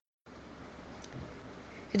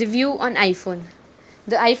Review on iPhone.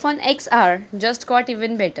 The iPhone XR just got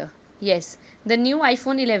even better. Yes, the new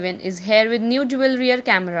iPhone 11 is here with new dual rear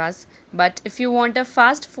cameras, but if you want a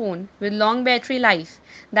fast phone with long battery life,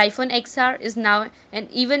 the iPhone XR is now an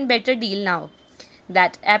even better deal now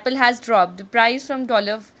that Apple has dropped the price from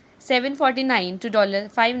 $749 to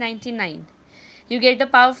 $599. You get a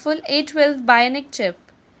powerful A12 Bionic chip,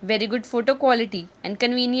 very good photo quality, and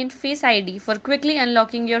convenient Face ID for quickly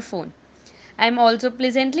unlocking your phone. I am also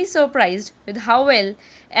pleasantly surprised with how well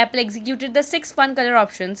Apple executed the six fun color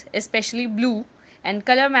options, especially blue and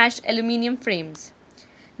color matched aluminum frames.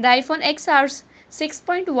 The iPhone XR's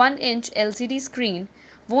 6.1-inch LCD screen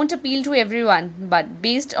won't appeal to everyone, but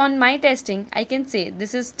based on my testing, I can say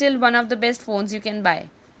this is still one of the best phones you can buy.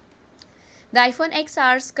 The iPhone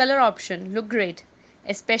XR's color option look great,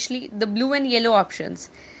 especially the blue and yellow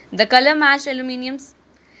options. The color matched aluminum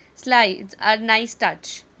slides are nice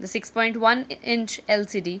touch. The 6.1-inch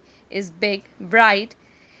LCD is big, bright,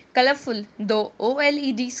 colorful, though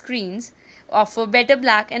OLED screens offer better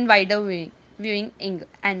black and wider viewing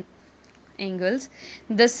angles.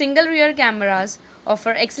 The single rear cameras offer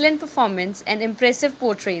excellent performance and impressive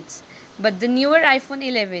portraits, but the newer iPhone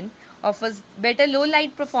 11 offers better low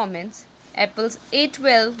light performance. Apple's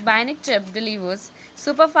A12 Bionic chip delivers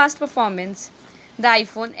super fast performance. The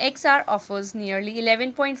iPhone XR offers nearly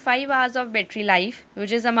 11.5 hours of battery life,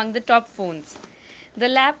 which is among the top phones. The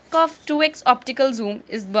lack of 2x optical zoom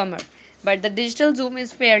is bummer, but the digital zoom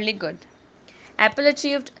is fairly good. Apple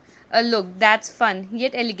achieved a look that's fun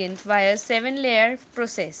yet elegant via a 7-layer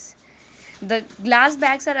process. The glass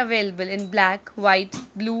bags are available in black, white,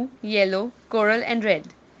 blue, yellow, coral, and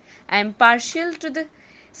red. I am partial to the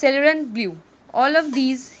Celeron blue. All of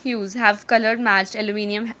these hues have color matched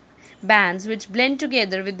aluminum bands which blend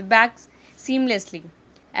together with the bags seamlessly.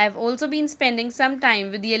 I have also been spending some time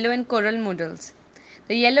with yellow and coral models.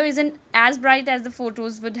 The yellow isn't as bright as the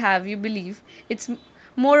photos would have you believe, it's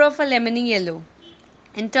more of a lemony yellow.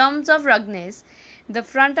 In terms of ruggedness, the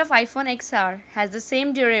front of iPhone XR has the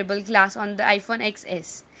same durable glass on the iPhone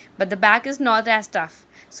XS, but the back is not as tough,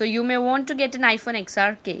 so you may want to get an iPhone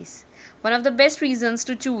XR case. One of the best reasons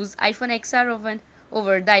to choose iPhone XR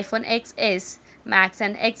over the iPhone XS Max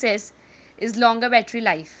and XS is longer battery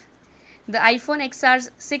life. The iPhone XR's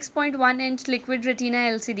 6.1-inch Liquid Retina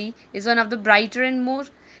LCD is one of the brighter and more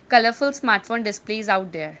colorful smartphone displays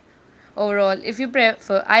out there. Overall, if you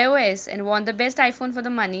prefer iOS and want the best iPhone for the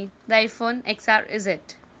money, the iPhone XR is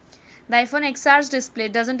it. The iPhone XR's display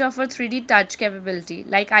doesn't offer 3D touch capability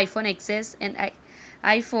like iPhone XS and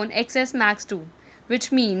iPhone XS Max 2,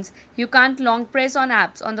 which means you can't long press on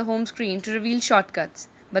apps on the home screen to reveal shortcuts.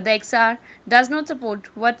 But the XR does not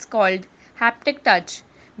support what's called haptic touch,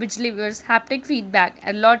 which delivers haptic feedback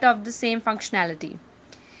and a lot of the same functionality.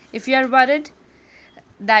 If you are worried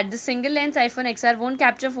that the single lens iPhone XR won't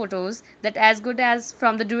capture photos that as good as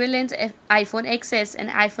from the dual lens iPhone XS and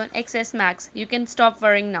iPhone XS Max, you can stop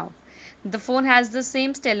worrying now. The phone has the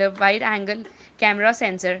same stellar wide angle camera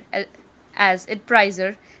sensor as its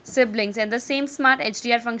prior siblings and the same smart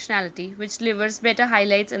HDR functionality which delivers better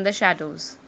highlights in the shadows.